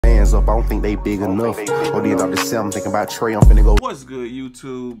niggas up, I don't think they big enough. Or the end of the set, I'm thinking about Trey, I'm finna go. What's good,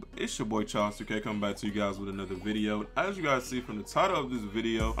 YouTube? It's your boy Charles 2K coming back to you guys with another video. As you guys see from the title of this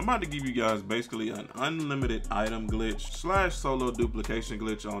video, I'm about to give you guys basically an unlimited item glitch / solo duplication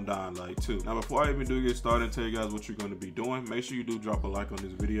glitch on Dying Light 2. Now before I even do get started and tell you guys what you're going to be doing, make sure you do drop a like on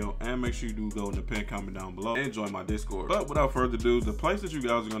this video and make sure you do go in the pinned comment down below and join my Discord. But without further ado, the place that you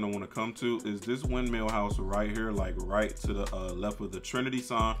guys are going to want to come to is this windmill house right here, like right to the left of the Trinity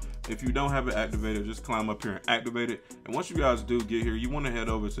sign. If you don't have it activated, just climb up here and activate it. And once you guys do get here, you want to head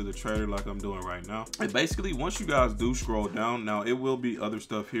over to the trader like I'm doing right now. And basically, once you guys do scroll down, now it will be other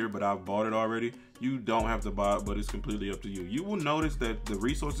stuff here, but I've bought it already. You don't have to buy it, but it's completely up to you. You will notice that the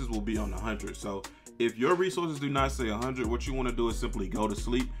resources will be on 100. So if your resources do not say 100, what you want to do is simply go to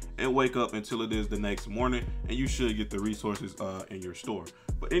sleep and wake up until it is the next morning, and you should get the resources in your store.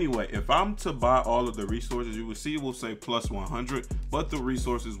 But anyway, if I'm to buy all of the resources, you will see it will say plus 100, but the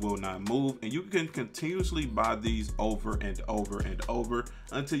resources will not move, and you can continuously buy these over and over and over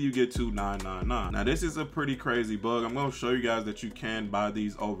until you get to 999. Now this is a pretty crazy bug. I'm going to show you guys that you can buy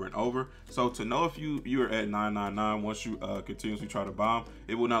these over and over. So to know if you're at 999, once you continuously try to buy them,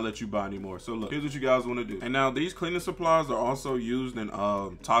 it will not let you buy anymore. So look, here's what you guys want to do. And now these cleaning supplies are also used in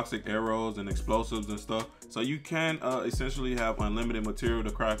toxic arrows and explosives and stuff. So you can essentially have unlimited material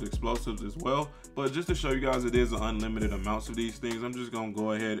to craft explosives as well. But just to show you guys it is an unlimited amounts of these things, I'm just gonna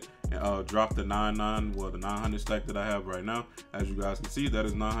go ahead and drop the 900 stack that I have right now. As you guys can see, that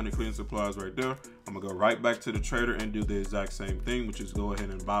is 900 cleaning supplies right there. I'm gonna go right back to the trader and do the exact same thing, which is go ahead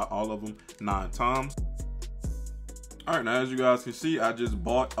and buy all of them 9 times. All right, now as you guys can see, I just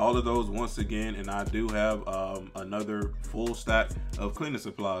bought all of those once again, and I do have another full stack of cleaning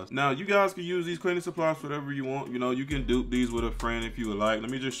supplies. Now you guys can use these cleaning supplies for whatever you want. You know, you can dupe these with a friend if you would like. Let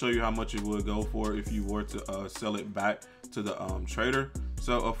me just show you how much it would go for if you were to sell it back to the trader.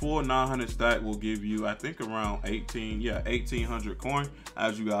 So a full 900 stack will give you, I think, around 1800 coin,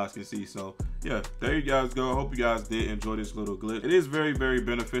 as you guys can see. So yeah, there you guys go. I hope you guys did enjoy this little glitch. It is very, very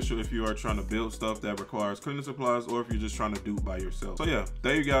beneficial if you are trying to build stuff that requires cleaning supplies, or if you're just trying to dupe by yourself. So yeah,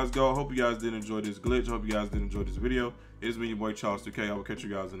 there you guys go. I hope you guys did enjoy this glitch. I hope you guys did enjoy this video. It's me, your boy Charles 2K. I will catch you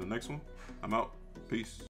guys in the next one. I'm out. Peace.